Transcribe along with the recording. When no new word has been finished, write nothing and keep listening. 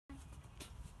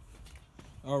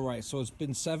All right, so it's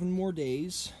been 7 more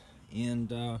days, and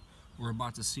we're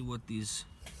about to see what these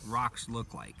rocks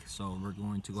look like. So we're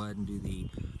going to go ahead and do the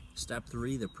step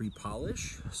 3, the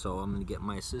pre-polish. So I'm going to get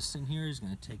my assistant here. He's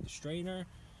going to take the strainer.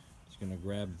 He's going to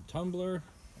grab the tumbler,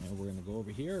 and we're going to go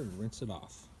over here and rinse it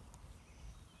off.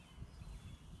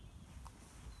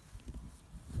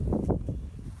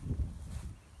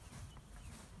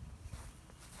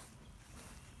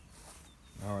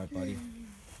 All right, buddy.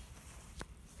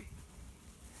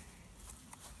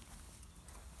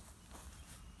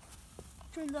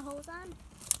 Turn the hose on.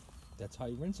 That's how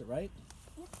you rinse it, right?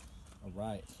 Yep. All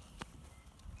right.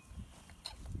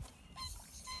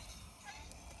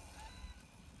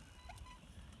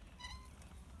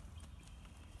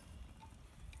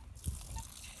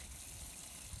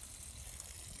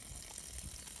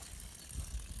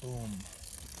 Boom.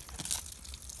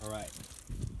 All right.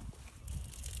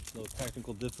 Little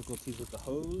technical difficulties with the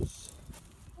hose.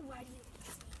 Why do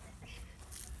you?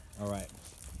 All right.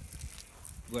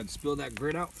 Go ahead and spill that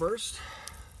grit out first.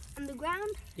 On the ground?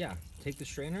 Yeah. Take the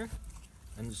strainer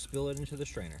and just spill it into the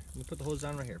strainer. Let me put the hose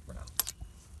down right here for now.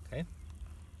 Okay.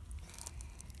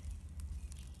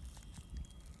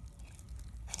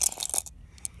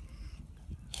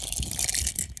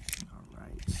 All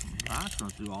right. Some rocks.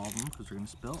 Don't do all of them because they're going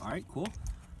to spill. All right. Cool.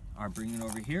 All right. Bring it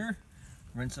over here.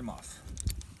 Rinse them off.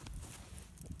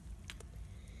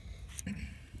 I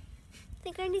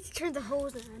think I need to turn the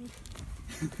hose on.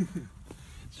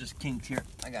 It's just kinked here.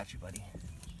 I got you, buddy.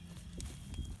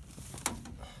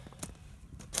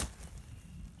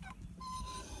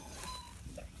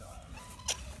 There you go.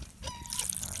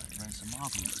 Alright, rinse them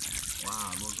off.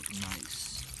 Wow, those look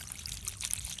nice.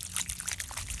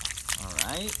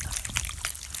 Alright.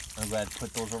 I'm going to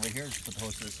put those over here. Just put the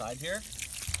hose to the side here.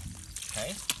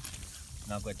 Okay.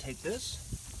 Now go ahead and take this,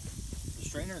 the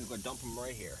strainer, and go dump them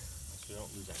right here so you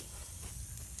don't lose any.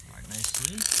 Alright,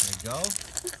 nicely. There you go.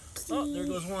 Oh, there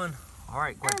goes one.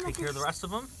 Alright, go ahead and take care of the rest of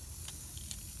them.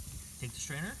 Take the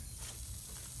strainer.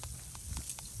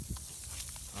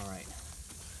 Alright.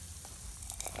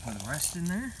 Put the rest in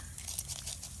there.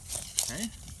 Okay,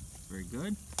 very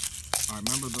good. Alright,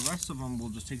 remember the rest of them, we'll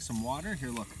just take some water. Here,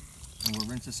 look. And we'll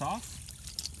rinse this off.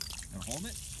 And hold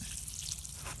it.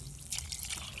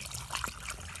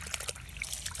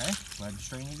 Okay, go ahead and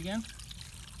strain it again.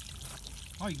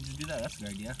 Oh, you can just do that. That's a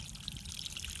good idea.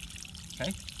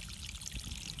 Okay.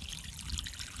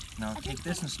 Now take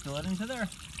this and spill it into there.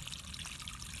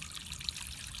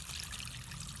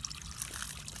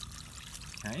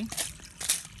 Okay.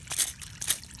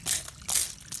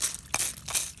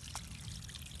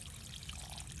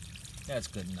 That's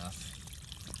good enough.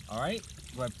 All right,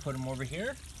 go ahead and put them over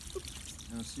here,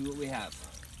 and let's see what we have.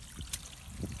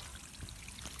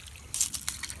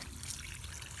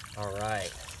 All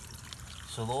right.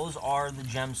 So those are the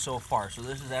gems so far. So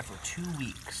this is after 2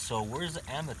 weeks. So where's the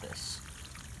amethyst?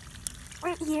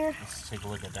 Right here. Let's take a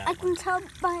look at that. I can tell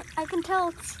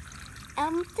it's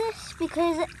amethyst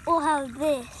because it will have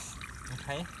this.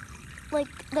 Okay.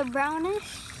 Like the brownish.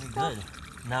 Very good.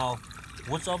 Now,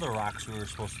 what's other rocks we were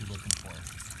supposed to be looking for?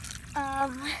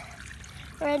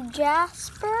 Red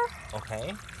jasper.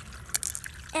 Okay.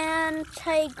 And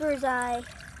tiger's eye.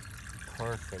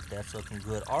 Perfect. That's looking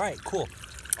good. All right. Cool.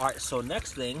 All right. So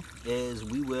next thing is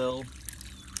we will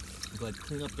go ahead and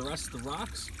clean up the rest of the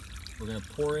rocks. We're gonna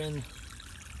pour in.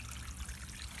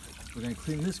 We're gonna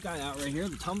clean this guy out right here,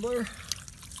 the tumbler,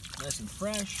 nice and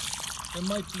fresh. There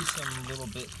might be some little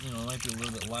bit, might be a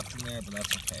little bit left in there, but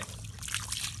that's okay.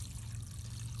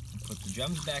 Put the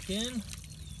gems back in.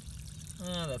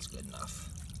 That's good enough.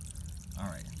 All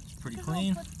right, it's pretty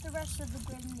clean. I'll put the rest of the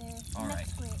grit in there. All right.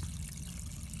 Next grit.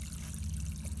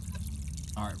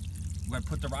 All right, we're gonna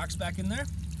put the rocks back in there.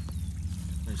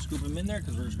 We're gonna scoop them in there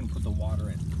because we're just gonna put the water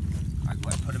in. All right, go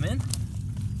ahead and put them in.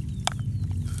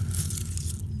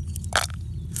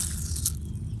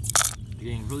 They're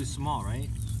getting really small, right?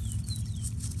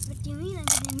 What do you mean I'm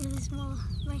getting really small?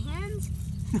 My hands?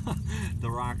 The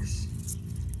rocks,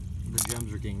 the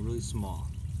gems are getting really small.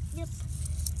 Yep.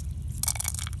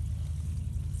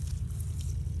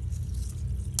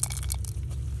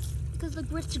 Because the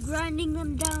grit's grinding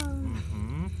them down.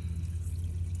 Mm-hmm.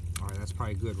 All right, that's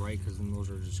probably good, right? Because then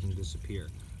those are just going to disappear.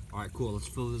 All right, cool. Let's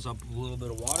fill this up with a little bit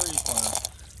of water. You just want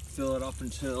to fill it up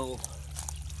until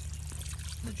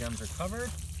the gems are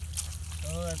covered.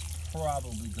 Oh, that's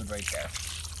probably good right there.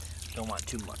 Don't want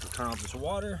too much. We'll turn off this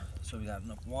water so we got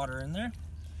enough water in there.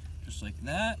 Just like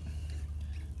that.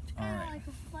 All right. Like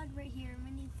a flood right here,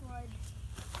 mini flood.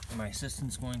 And my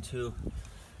assistant's going to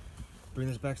bring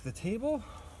this back to the table.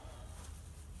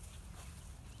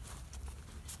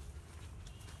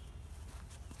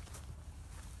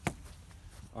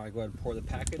 All right, go ahead and pour the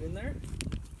packet in there.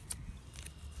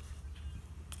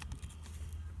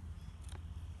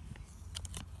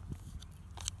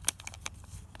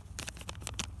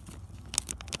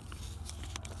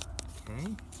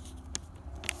 Okay.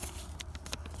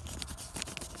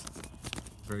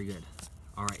 Very good.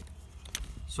 All right.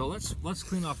 So let's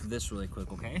clean off this really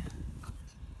quick, okay?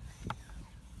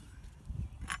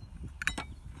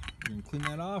 We're gonna clean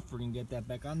that off. We're gonna get that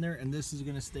back on there, and this is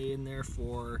gonna stay in there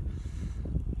for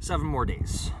 7 more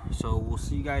days. So we'll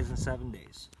see you guys in 7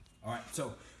 days. All right.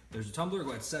 So there's a tumbler.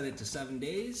 Go ahead and set it to 7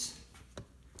 days.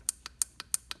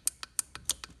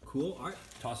 Cool. All right.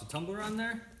 Toss a tumbler on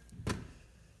there,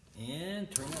 and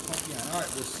turn that puppy on. All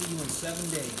right. We'll see you in 7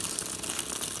 days.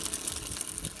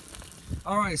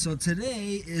 All right, so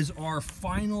today is our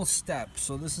final step.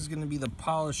 So this is gonna be the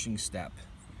polishing step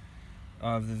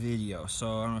of the video.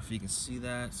 So I don't know if you can see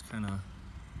that, it's kind of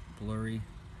blurry.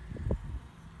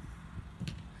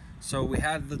 So we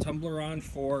had the tumbler on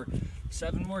for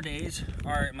 7 more days.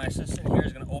 All right, my assistant here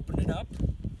is gonna open it up.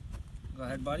 Go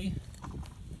ahead, buddy.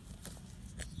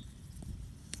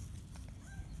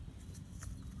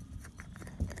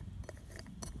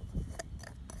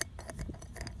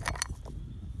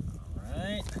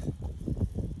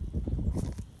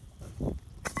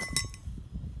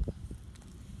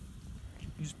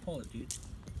 You just pull it, dude.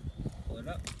 Pull it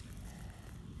up.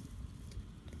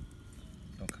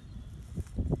 Okay.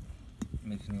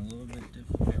 Making it a little bit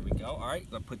different. There we go. All right,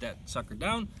 go put that sucker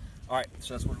down. All right,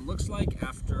 so that's what it looks like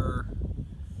after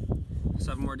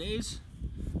 7 more days.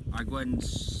 All right, go ahead and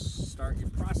start your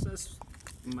process.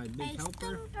 My big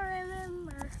helper. I still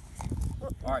remember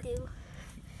what all right. to do.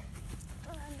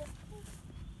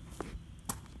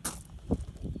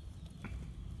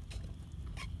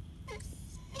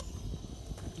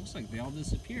 Looks like they all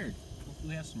disappeared. Hopefully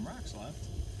we have some rocks left.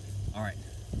 All right.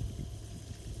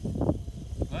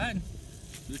 Go ahead.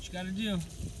 Do what you gotta do.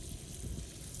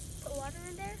 Put water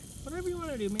in there? Whatever you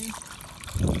wanna do, man.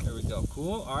 There we go.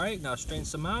 Cool. All right, now strain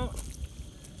some out.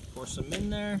 Pour some in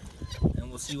there, and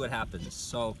we'll see what happens.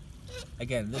 So,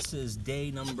 again, this is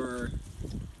day number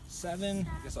 7.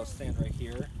 I guess I'll stand right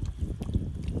here.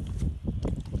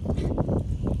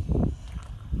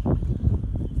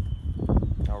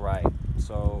 All right.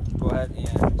 So go ahead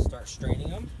and start straining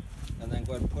them, and then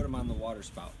go ahead and put them on the water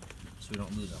spout so we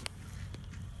don't lose them.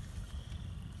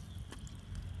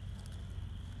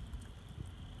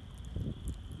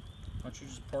 Why don't you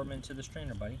just pour them into the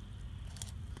strainer, buddy?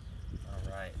 All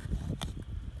right.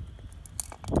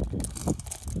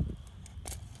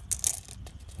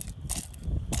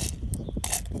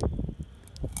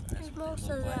 There's most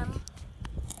of them.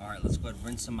 All right, let's go ahead and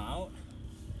rinse them out.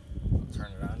 I'll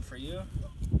turn it on for you.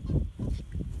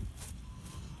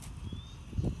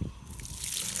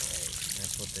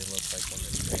 What they look like when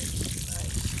they're straight.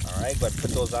 Nice. All right, go ahead and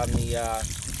put those on the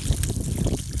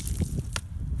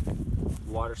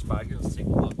water spout here. Let's take a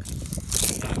look.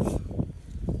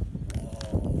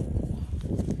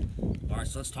 All right,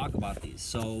 so let's talk about these.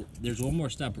 So there's one more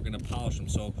step. We're gonna polish them.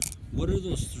 So what are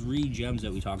those 3 gems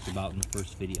that we talked about in the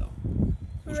first video?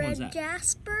 Which one's that? Red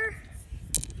jasper.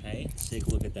 Okay, let's take a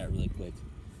look at that really quick.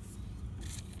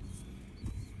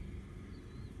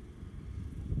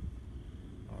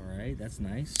 Alright, that's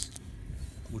nice.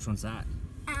 Which one's that?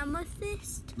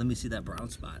 Amethyst. Let me see that brown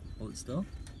spot. Hold it still.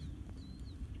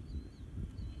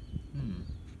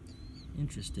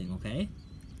 Interesting, okay.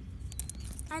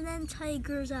 And then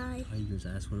tiger's eye. Tiger's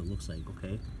eye, that's what it looks like,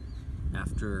 okay.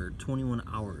 After 21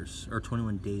 hours, or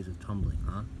 21 days of tumbling,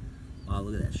 huh? Wow,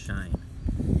 look at that shine.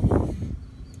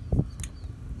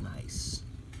 Nice.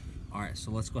 Alright, so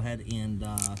let's go ahead and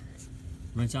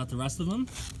rinse out the rest of them.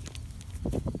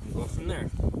 And go from there.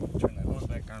 Turn that hose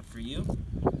back on for you.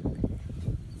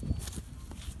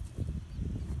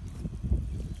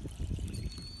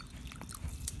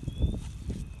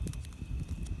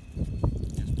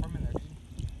 Just pour them in there, dude.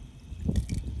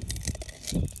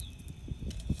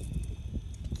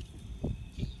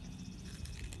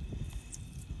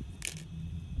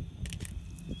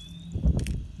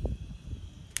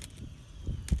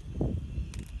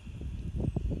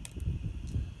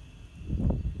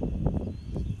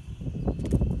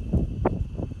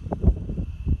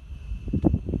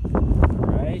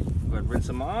 Rinse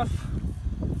them off.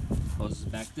 Hose is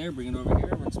back there. Bring it over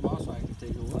here. Rinse them off so I can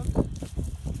take a look. Go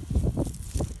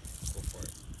for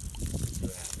it. See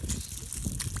what happens.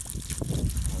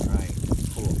 All right.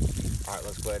 Cool. All right.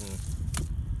 Let's go ahead and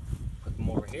put them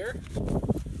over here.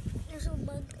 There's a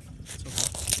bug.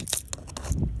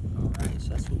 All right. So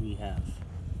that's what we have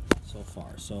so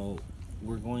far. So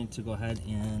we're going to go ahead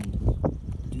and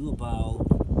do about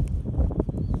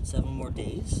 7 more more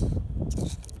days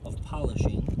of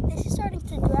polishing. This is starting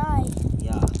to dry.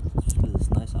 Yeah, it's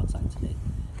nice outside today.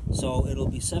 So it'll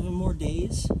be 7 more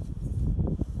days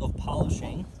of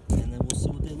polishing, and then we'll see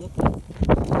what they look like.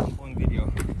 One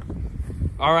video.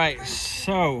 All right,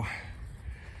 so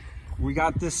we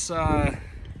got this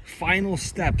final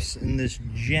steps in this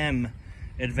gem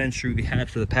adventure we had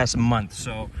for the past month.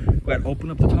 So go ahead, open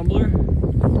up the tumbler.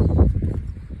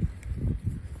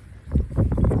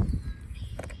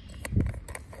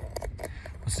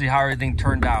 Let's see how everything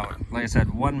turned out. Like I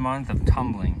said, 1 month of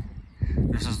tumbling.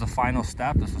 This is the final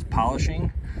step. This was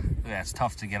polishing. Look, that's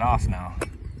tough to get off now.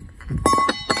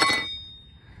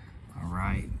 All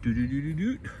right. There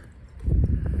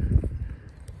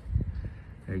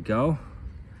you go.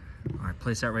 All right,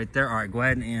 place that right there. All right, go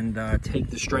ahead and take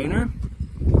the strainer.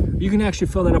 You can actually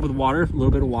fill that up with water, a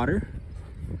little bit of water.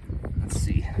 Let's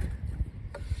see.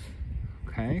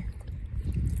 Okay.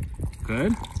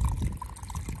 Good.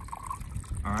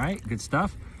 All right, good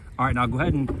stuff. All right, now go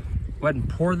ahead and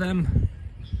pour them.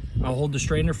 I'll hold the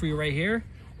strainer for you right here,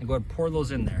 and go ahead and pour those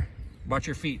in there. Watch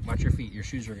your feet, watch your feet. Your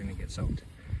shoes are gonna get soaked.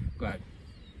 Go ahead.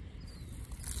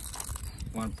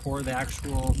 Want to pour the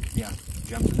actual,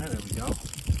 gems in there, there we go.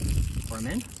 Pour them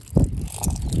in.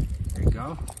 There you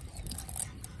go.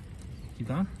 Keep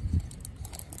going.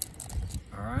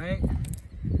 All right.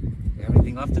 You have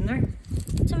anything left in there?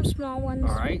 Some small ones.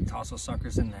 All right, toss those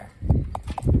suckers in there.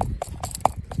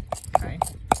 Okay.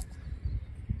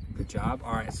 Good job.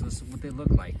 All right, so this is what they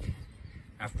look like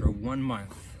after 1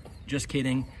 month. Just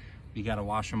kidding. We got to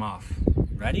wash them off.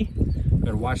 Ready? We're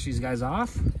going to wash these guys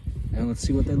off, and let's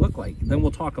see what they look like. Then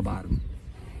we'll talk about them.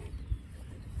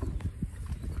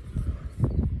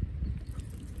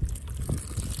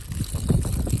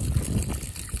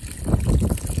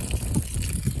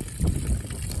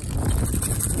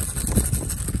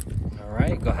 All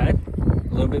right, go ahead.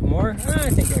 A little bit more.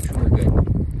 I think actually we're good.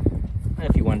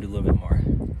 If you want to do a little bit more.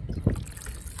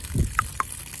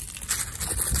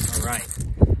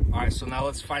 All right, so now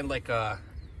let's find like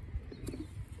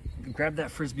grab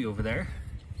that Frisbee over there.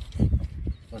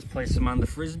 Let's place them on the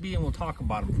Frisbee and we'll talk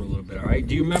about them for a little bit, all right?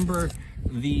 Do you remember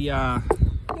the Yep, I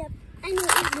know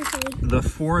everything. the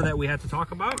 4 that we had to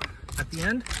talk about at the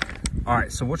end? All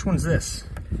right, so which one's this?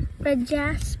 Red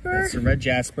jasper. It's a red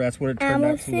jasper. That's what it turned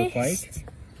out to look like.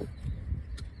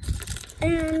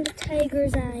 And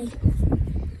tiger's eye.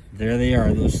 There they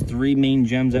are, those 3 main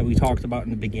gems that we talked about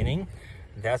in the beginning.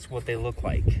 That's what they look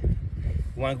like. You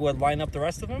want to go ahead and line up the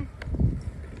rest of them?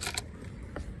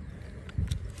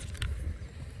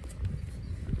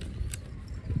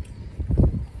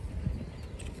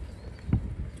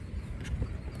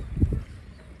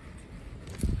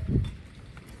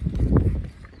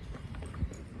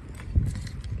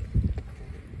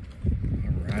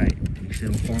 All right, you see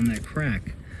them form that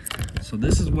crack. So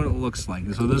this is what it looks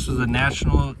like. So this was a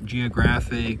National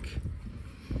Geographic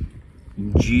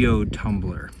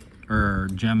Tumbler or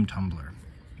gem tumbler.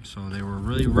 So they were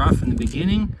really rough in the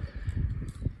beginning.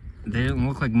 They didn't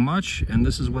look like much, and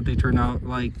this is what they turned out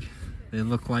like. They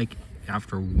look like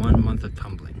after 1 month of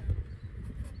tumbling.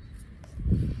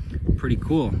 Pretty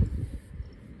cool.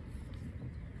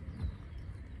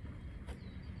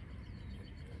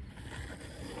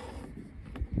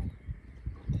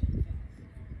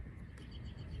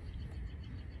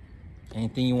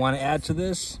 Anything you want to add to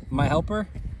this, my helper?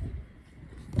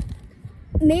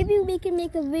 Maybe we can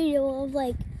make a video of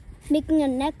like making a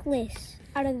necklace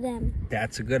out of them.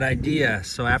 That's a good idea.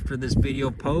 So after this video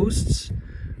posts,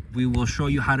 we will show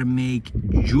you how to make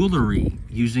jewelry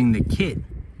using the kit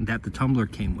that the tumbler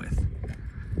came with.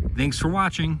 Thanks for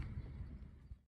watching.